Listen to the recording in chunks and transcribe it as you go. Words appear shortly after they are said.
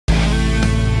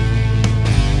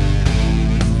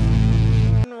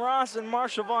Ross and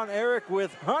Marshall Von Erich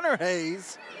with Hunter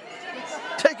Hayes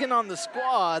taking on the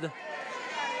Squad.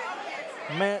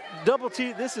 Man, Double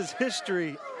T, this is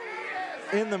history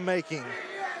in the making.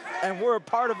 And we're a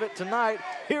part of it tonight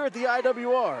here at the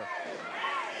IWR.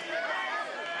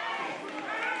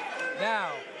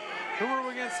 Now, who are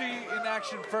we going to see in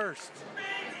action first?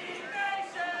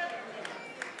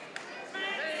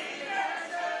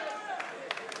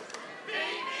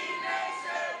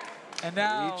 And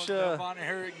now the Von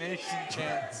Erich Nation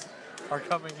chants are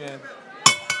coming in.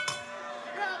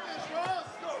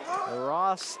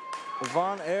 Ross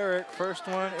Von Erich, first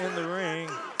one in the ring.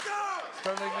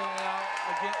 Starting out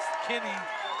against Kenny.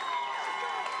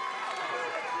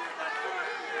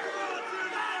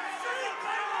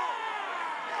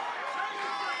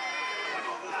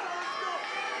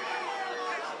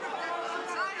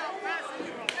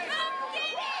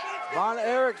 Von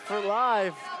Erich for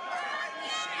life.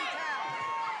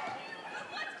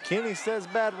 Kenny says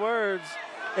bad words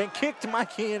and kicked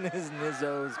Mikey in his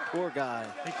nizzos. Poor guy.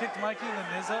 He kicked Mikey in the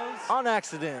nizzos? On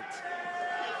accident.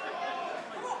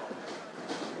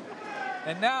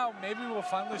 And now maybe we'll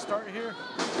finally start here.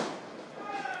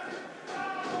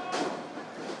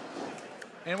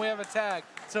 And we have a tag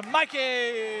to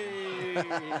Mikey.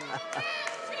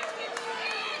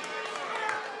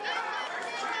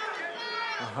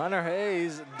 Hunter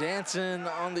Hayes dancing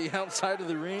on the outside of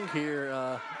the ring here.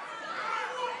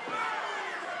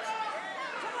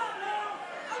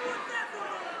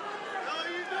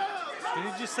 Did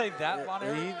he just say that, Von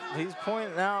Erich? He's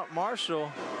pointing out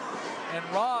Marshall. And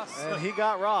Ross. And he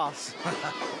got Ross.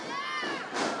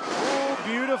 Oh,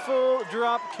 beautiful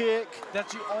drop kick.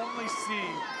 That you only see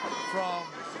from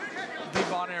the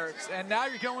Von Erichs. And now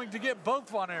you're going to get both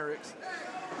Von Erichs.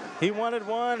 He wanted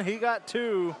one, he got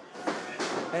two.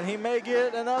 And he may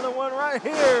get another one right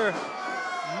here.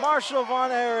 Marshall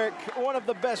Von Erich, one of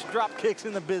the best drop kicks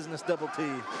in the business, Double T.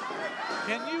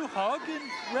 Can you hug in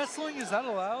wrestling? Is that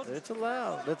allowed? It's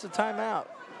allowed. That's a timeout,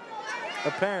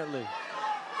 apparently.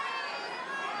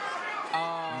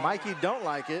 Mikey don't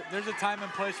like it. There's a time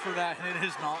and place for that, and it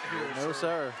is not here. No,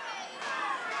 sir.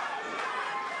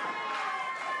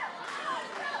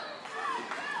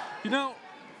 You know,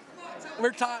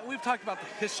 we've talked about the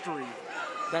history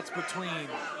that's between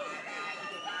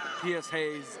P.S.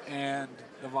 Hayes and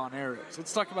the Von Erichs.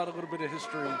 Let's talk about a little bit of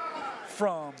history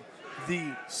from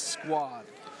the Squad.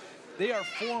 They are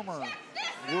former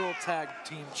World Tag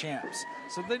Team champs,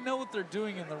 so they know what they're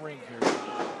doing in the ring here.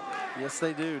 Yes,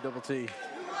 they do, Double T.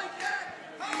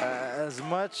 As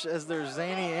much as their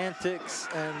zany antics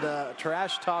and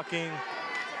trash talking,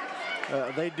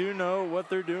 they do know what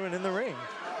they're doing in the ring.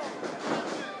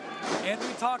 And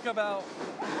we talk about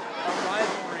a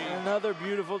rivalry. Another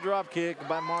beautiful drop kick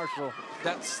by Marshall.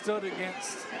 That stood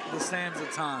against the sands of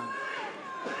time.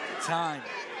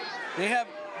 They have,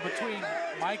 between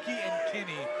Mikey and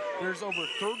Kenny, there's over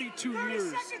 32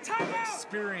 years of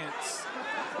experience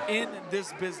in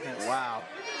this business. Wow.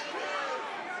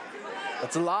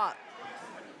 That's a lot.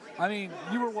 I mean,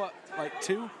 you were what, like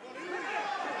 2?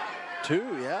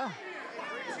 2, yeah.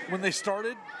 When they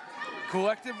started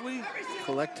collectively?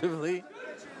 Collectively.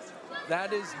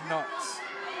 That is nuts.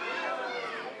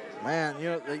 Man, you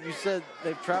know, you said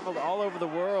they've traveled all over the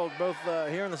world, both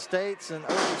here in the States and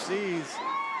overseas.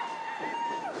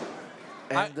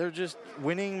 And they're just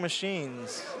winning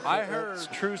machines. I heard That's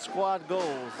true Squad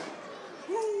goals.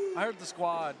 I heard the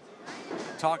Squad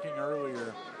talking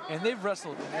earlier, and they've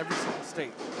wrestled in every single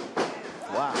state.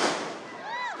 Wow.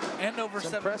 And over It's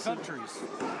 7 impressive. countries.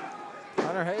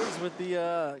 Hunter Hayes with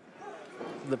the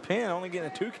pin, only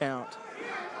getting a 2 count.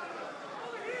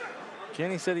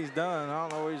 Kenny said he's done. I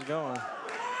don't know where he's going.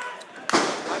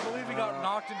 I believe he got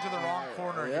knocked into the wrong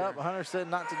corner Yep, here. Hunter said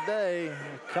not today.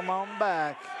 Come on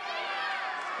back.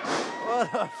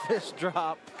 What a fist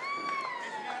drop.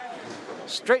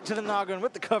 Straight to the noggin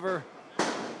with the cover.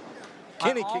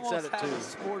 Kenny kicks at it too. I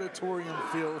almost have a sportatorium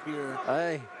feel here.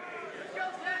 Hey.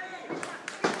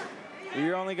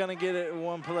 You're only going to get it in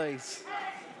one place.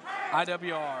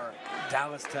 IWR,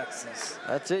 Dallas, Texas.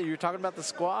 That's it. You're talking about the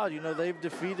Squad. You know, they've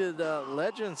defeated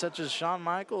legends such as Shawn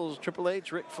Michaels, Triple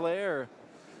H, Ric Flair.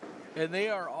 And they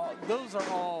are all, those are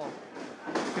all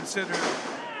considered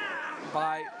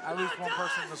by at least one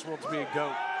person in this world to be a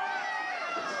GOAT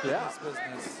in this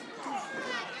business.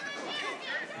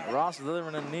 Ross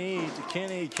delivering a knee to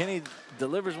Kenny. Kenny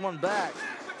delivers one back.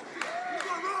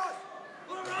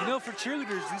 You know, for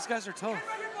cheerleaders, these guys are tough.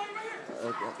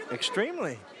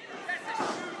 Extremely.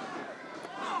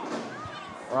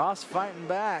 Ross fighting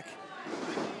back.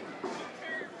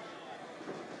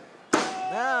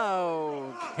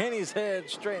 Now, Kenny's head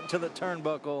straight into the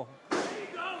turnbuckle.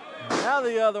 Now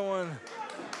the other one.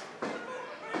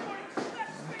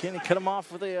 Kenny cut him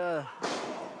off with a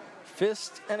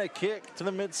fist and a kick to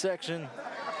the midsection.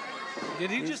 Did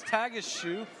he just tag his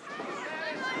shoe?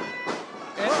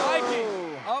 And Mikey,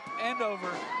 up and over.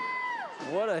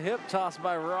 What a hip toss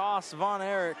by Ross Von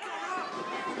Erich.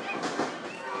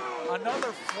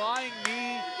 Another flying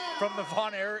knee from the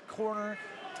Von Erich corner.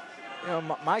 You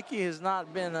know, Mikey has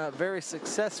not been very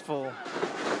successful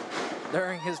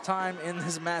during his time in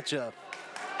this matchup.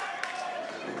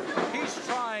 He's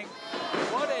trying.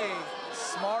 What a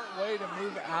smart way to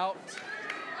move out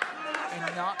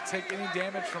and not take any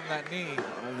damage from that knee.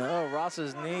 I know,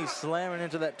 Ross's knee slamming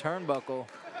into that turnbuckle.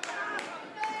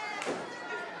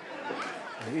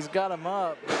 He's got him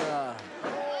up, but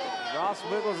Ross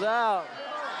wiggles out.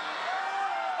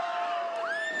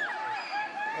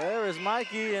 There is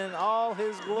Mikey in all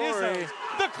his glory.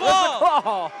 The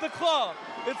claw! The claw!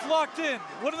 It's locked in.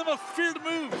 One of the most feared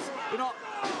moves. You know.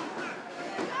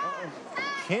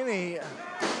 Kenny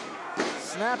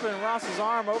snapping Ross's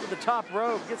arm over the top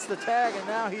rope, gets the tag, and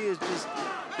now he is just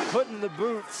putting the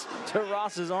boots to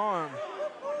Ross's arm.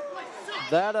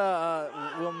 That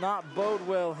will not bode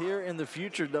well here in the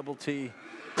future, Double T.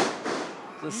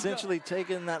 Essentially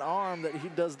taking that arm that he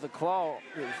does the claw,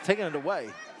 taking it away.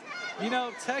 You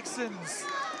know, Texans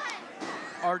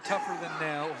are tougher than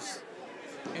nails.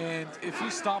 And if you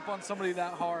stomp on somebody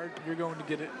that hard, you're going to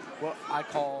get it, what I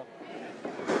call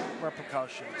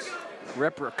repercussions.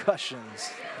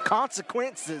 Repercussions.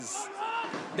 Consequences.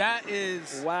 That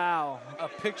is wow. A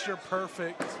picture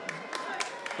perfect.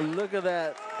 Look at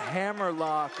that hammer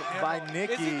lock by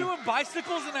Nicky. Is he doing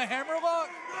bicycles in a hammer lock?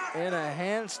 In a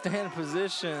handstand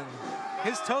position.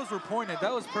 His toes were pointed.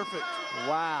 That was perfect.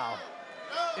 Wow.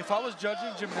 If I was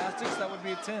judging gymnastics, that would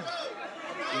be a 10.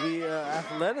 The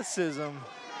athleticism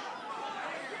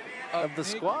of the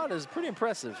squad is pretty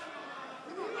impressive.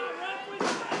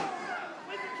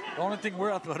 The only thing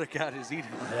we're athletic at is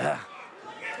eating. Yeah.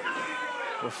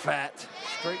 We're fat.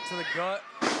 Straight to the gut.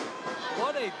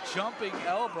 What a jumping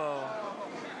elbow.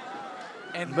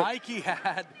 And Mikey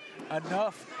had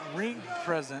enough ring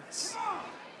presence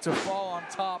to fall on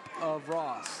top of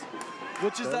Ross,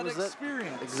 which is that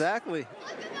experience. Exactly.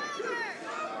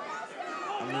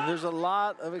 I mean, there's a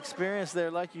lot of experience there,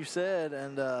 like you said,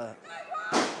 and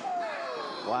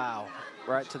wow,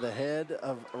 right to the head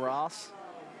of Ross.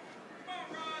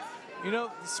 You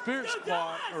know, the Spirit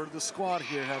Squad, or the squad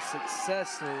here, has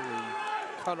successfully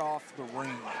cut off the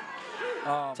ring.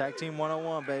 Tag Team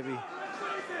 101, baby.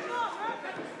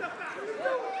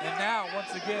 And now,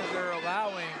 once again, they're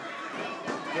allowing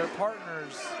their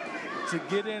partners to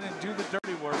get in and do the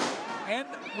dirty work. And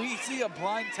we see a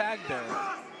blind tag there.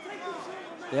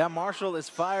 Yeah, Marshall is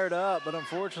fired up, but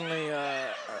unfortunately,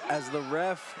 as the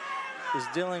ref is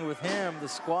dealing with him, the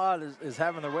squad is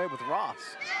having their way with Ross.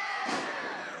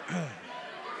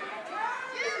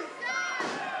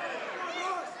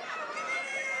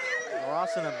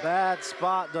 Ross in a bad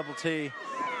spot, Double T.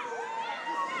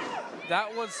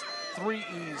 That was 3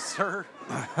 E's, sir.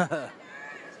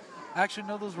 Actually,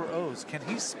 no, those were O's. Can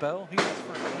he spell? He was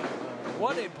for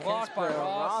What a block by Ross.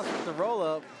 Ross with the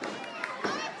roll-up.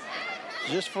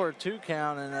 Just for a 2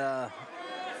 count, and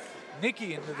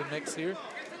Nicky into the mix here.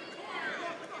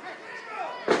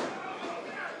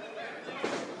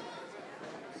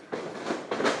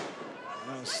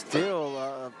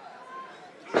 Still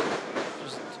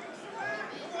just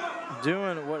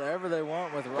doing whatever they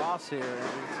want with Ross here.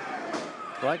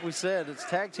 And like we said, it's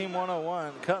Tag Team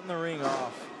 101, cutting the ring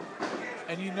off.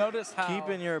 And you notice how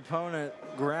keeping your opponent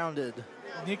grounded.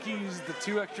 Nicky used the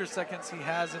 2 extra seconds he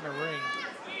has in the ring.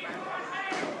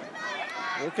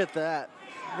 Look at that.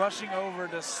 Rushing over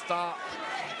to stop.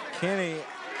 Kenny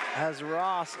has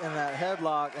Ross in that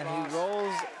headlock, and he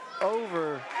rolls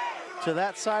over to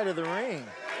that side of the ring.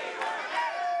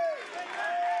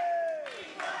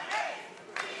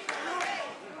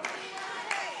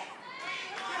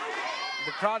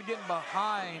 The crowd getting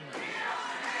behind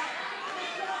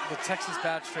the Texas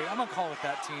Bad Straight. I'm going to call it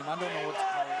that team. I don't know what to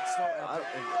call it. It's so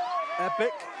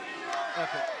epic.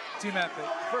 Epic. Team Epic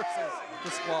versus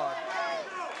the squad.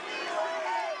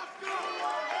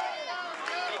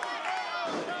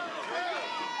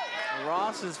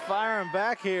 Ross is firing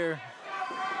back here.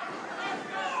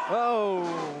 Oh,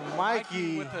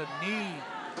 Mikey with a knee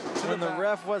when the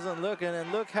ref wasn't looking, and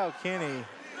look how Kenny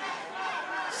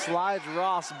slides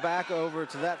Ross back over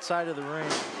to that side of the ring.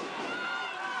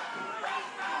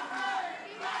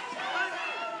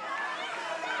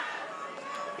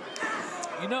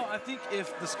 You know, I think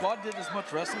if the squad did as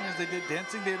much wrestling as they did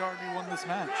dancing, they'd already won this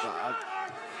match.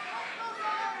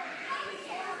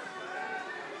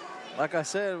 Like I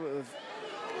said,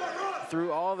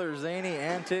 through all their zany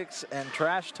antics and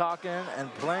trash talking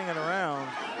and playing it around,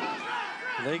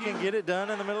 they can get it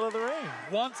done in the middle of the ring.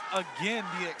 Once again,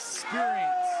 the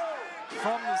experience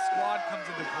from the squad comes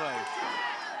into play.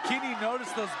 Kenny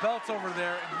noticed those belts over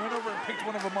there and went over and picked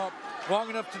one of them up long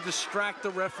enough to distract the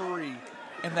referee,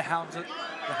 and the Hounds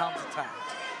attacked.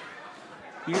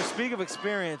 You speak of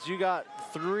experience, you got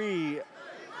 3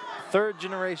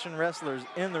 third-generation wrestlers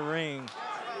in the ring,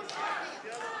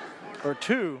 or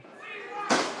 2.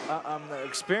 The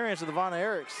experience of the Von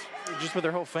Erichs, just with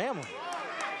their whole family.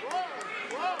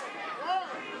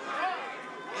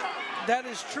 That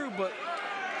is true, but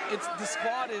the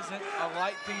squad isn't a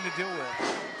light thing to deal with.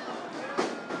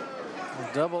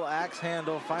 A double axe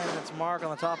handle finding its mark on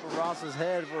the top of Ross's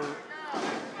head, where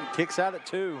he kicks out at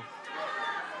 2.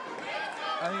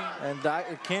 And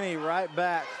Kenny right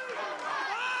back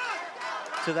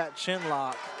to that chin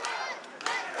lock.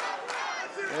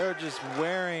 They're just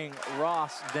wearing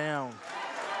Ross down.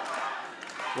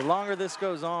 The longer this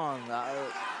goes on,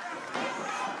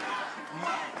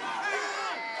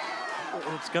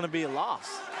 it's going to be a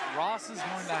loss. Ross is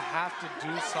going to have to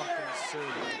do something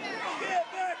soon.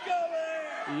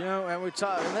 You know, and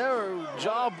they were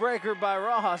jawbreaker by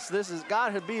Ross. This has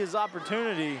got to be his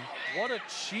opportunity. What a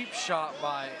cheap shot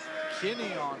by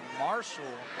Kenny on Marshall.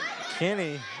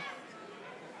 Kenny.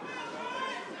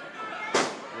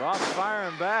 Ross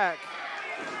firing back.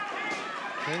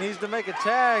 He needs to make a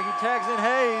tag. He tags in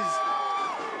Hayes.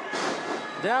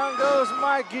 Down goes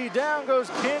Mikey. Down goes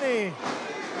Kenny.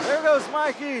 There goes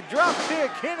Mikey. Drop kick.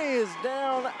 Kenny is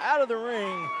down out of the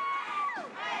ring.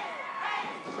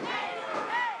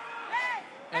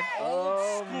 An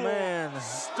old school man.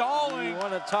 Stalling. You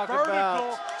want to talk vertical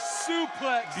about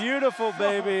suplex. Beautiful,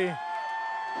 baby.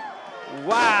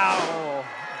 Wow.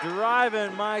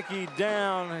 Driving Mikey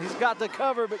down. He's got the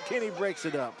cover, but Kenny breaks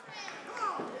it up.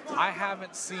 I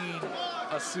haven't seen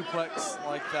a suplex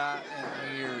like that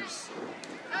in years.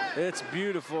 It's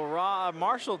beautiful.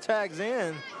 Marshall tags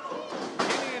in.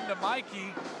 Kenny into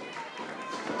Mikey.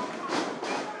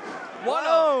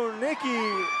 Whoa,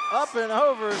 Nikki up and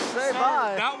over. Say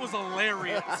bye. That was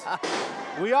hilarious.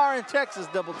 We are in Texas,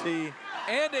 Double T.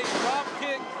 And a drop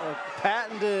kick. A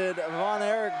patented Von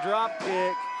Erich drop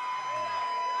kick.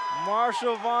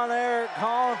 Marshall Von Erich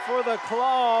calling for the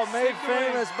claw, made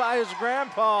famous by his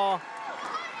grandpa.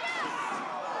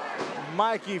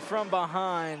 Mikey from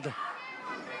behind.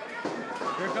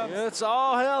 Here comes. It's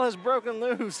all hell has broken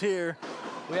loose here.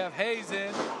 We have Hayes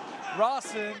in,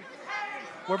 Ross in.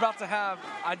 We're about to have,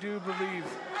 I do believe,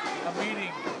 a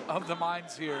meeting of the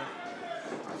minds here.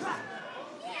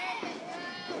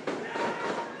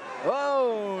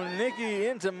 Oh, Nikki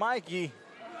into Mikey.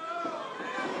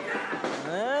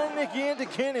 And Nikki into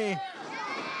Kenny.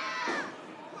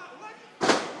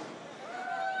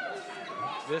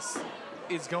 This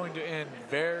is going to end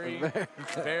very,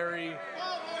 very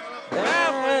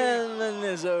and the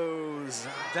Nizzos.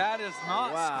 That is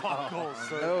not sparkles,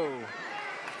 sir. No.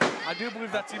 I do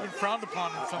believe that's even frowned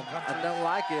upon in some countries. I don't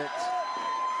like it.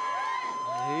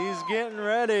 He's getting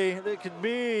ready. That could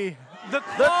be the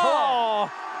claw.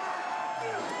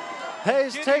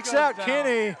 Hayes takes out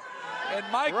Kenny. And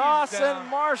Mikey's Ross down. and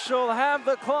Marshall have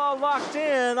the claw locked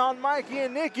in on Mikey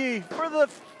and Nikki for the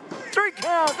 3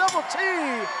 count, Double T.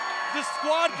 The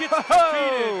squad gets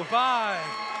defeated by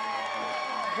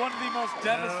one of the most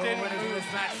devastating moves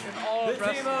in all of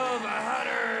wrestling. The team of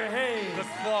Hunter Hayes. The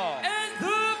claw. And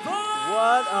the Von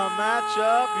What a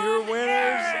matchup. Your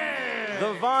winners,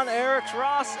 the Von Erichs,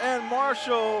 Ross and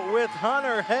Marshall with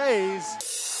Hunter Hayes.